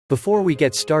Before we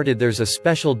get started, there's a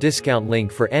special discount link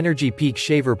for Energy Peak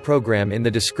Shaver program in the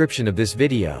description of this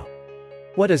video.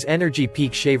 What is Energy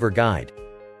Peak Shaver Guide?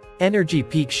 Energy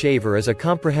Peak Shaver is a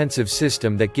comprehensive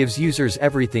system that gives users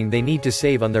everything they need to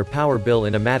save on their power bill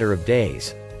in a matter of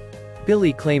days.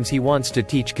 Billy claims he wants to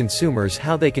teach consumers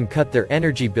how they can cut their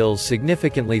energy bills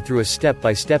significantly through a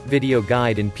step-by-step video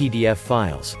guide and PDF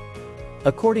files.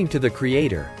 According to the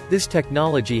creator, this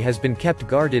technology has been kept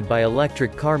guarded by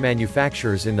electric car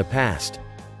manufacturers in the past.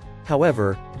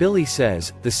 However, Billy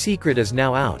says, the secret is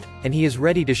now out, and he is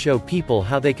ready to show people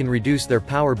how they can reduce their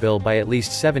power bill by at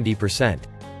least 70%.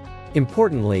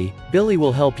 Importantly, Billy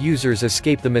will help users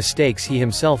escape the mistakes he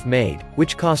himself made,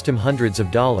 which cost him hundreds of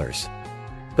dollars.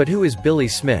 But who is Billy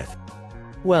Smith?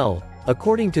 Well,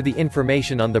 according to the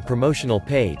information on the promotional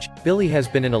page, Billy has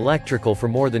been in electrical for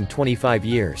more than 25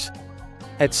 years.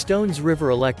 At Stones River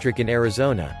Electric in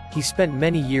Arizona, he spent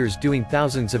many years doing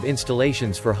thousands of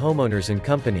installations for homeowners and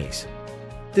companies.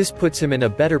 This puts him in a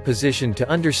better position to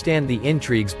understand the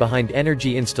intrigues behind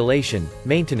energy installation,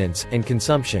 maintenance, and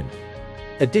consumption.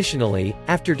 Additionally,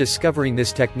 after discovering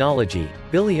this technology,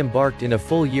 Billy embarked in a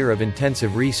full year of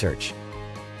intensive research.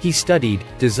 He studied,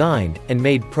 designed, and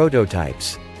made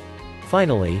prototypes.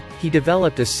 Finally, he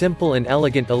developed a simple and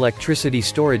elegant electricity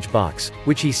storage box,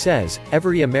 which he says,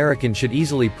 every American should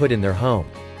easily put in their home.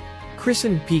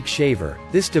 Christened Peak Shaver,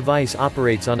 this device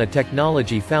operates on a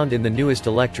technology found in the newest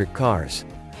electric cars.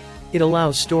 It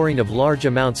allows storing of large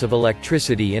amounts of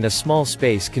electricity in a small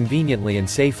space conveniently and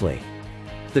safely.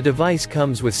 The device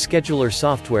comes with scheduler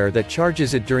software that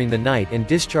charges it during the night and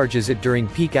discharges it during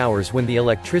peak hours when the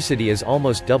electricity is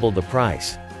almost double the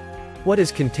price. What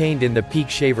is contained in the Peak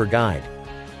Shaver Guide?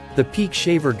 The Peak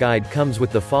Shaver Guide comes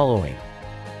with the following.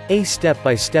 A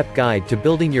step-by-step guide to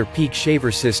building your peak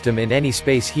shaver system in any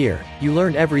space. Here, you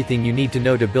learn everything you need to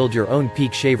know to build your own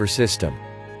peak shaver system.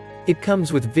 It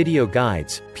comes with video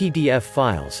guides, PDF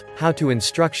files, how-to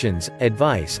instructions,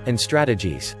 advice, and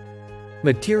strategies.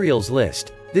 Materials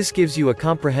list. This gives you a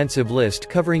comprehensive list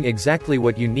covering exactly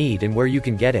what you need and where you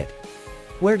can get it.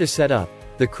 Where to set up.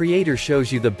 The creator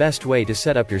shows you the best way to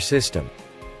set up your system.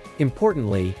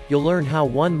 Importantly, you'll learn how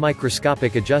one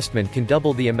microscopic adjustment can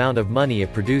double the amount of money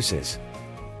it produces.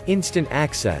 Instant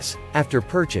access. After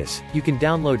purchase, you can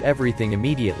download everything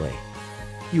immediately.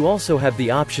 You also have the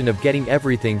option of getting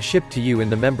everything shipped to you in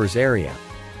the members area.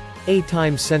 A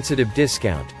time-sensitive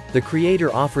discount. The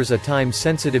creator offers a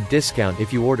time-sensitive discount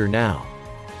if you order now.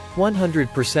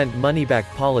 100%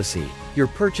 money-back policy. Your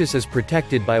purchase is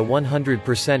protected by a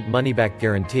 100% money-back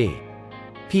guarantee.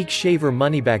 Peak Shaver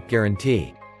Money-Back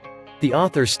Guarantee. The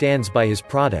author stands by his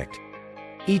product.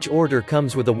 Each order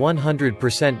comes with a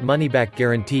 100% money-back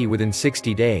guarantee within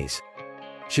 60 days.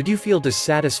 Should you feel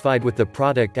dissatisfied with the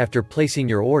product after placing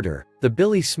your order, the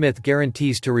Billy Smith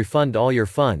guarantees to refund all your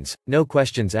funds, no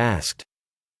questions asked.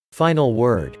 Final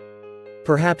word.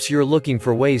 Perhaps you're looking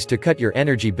for ways to cut your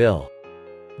energy bill.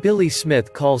 Billy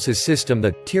Smith calls his system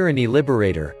the Tyranny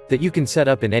Liberator, that you can set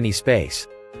up in any space.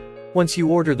 Once you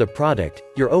order the product,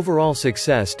 your overall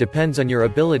success depends on your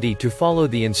ability to follow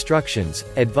the instructions,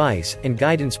 advice, and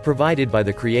guidance provided by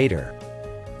the creator.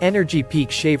 Energy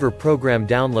Peak Shaver program,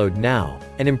 download now,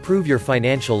 and improve your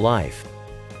financial life.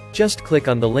 Just click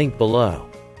on the link below.